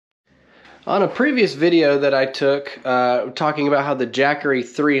On a previous video that I took talking about how the Jackery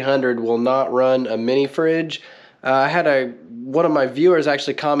 300 will not run a mini fridge, I had one of my viewers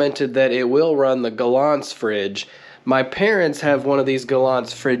actually commented that it will run the Galanz Fridge. My parents have one of these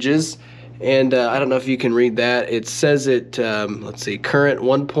Galanz fridges, and I don't know if you can read that. It says it, let's see, current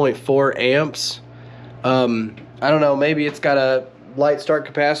 1.4 amps. I don't know, maybe it's got a light start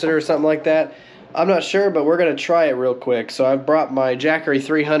capacitor or something like that. I'm not sure, but we're going to try it real quick. So I've brought my Jackery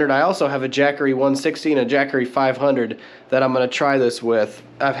 300. I also have a Jackery 160 and a Jackery 500 that I'm going to try this with.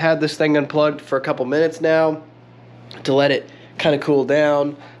 I've had this thing unplugged for a couple minutes now to let it kind of cool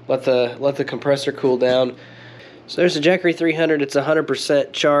down, let the compressor cool down. So there's the Jackery 300. It's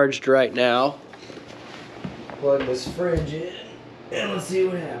 100% charged right now. Plug this fridge in and let's see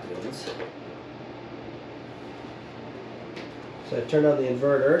what happens. So I turned on the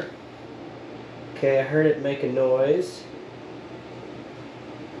inverter. Okay, I heard it make a noise,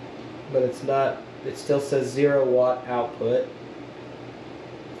 but it's not, it still says 0 watt output.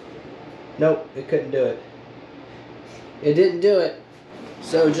 Nope, it couldn't do it. It didn't do it.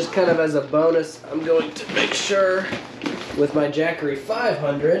 So just kind of as a bonus, I'm going to make sure with my Jackery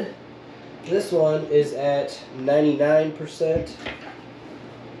 500, this one is at 99%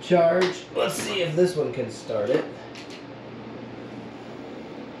 charge. Let's see if this one can start it.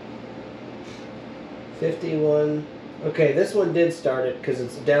 51. Okay, this one did start it because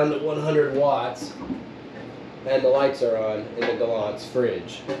it's down to 100 watts and the lights are on in the Galanz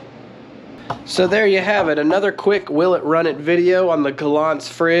fridge. So there you have it, another quick will it run it video on the Galanz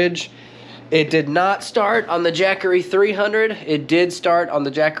fridge. It did not start on the Jackery 300, it did start on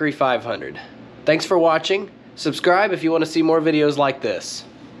the Jackery 500. Thanks for watching. Subscribe if you want to see more videos like this.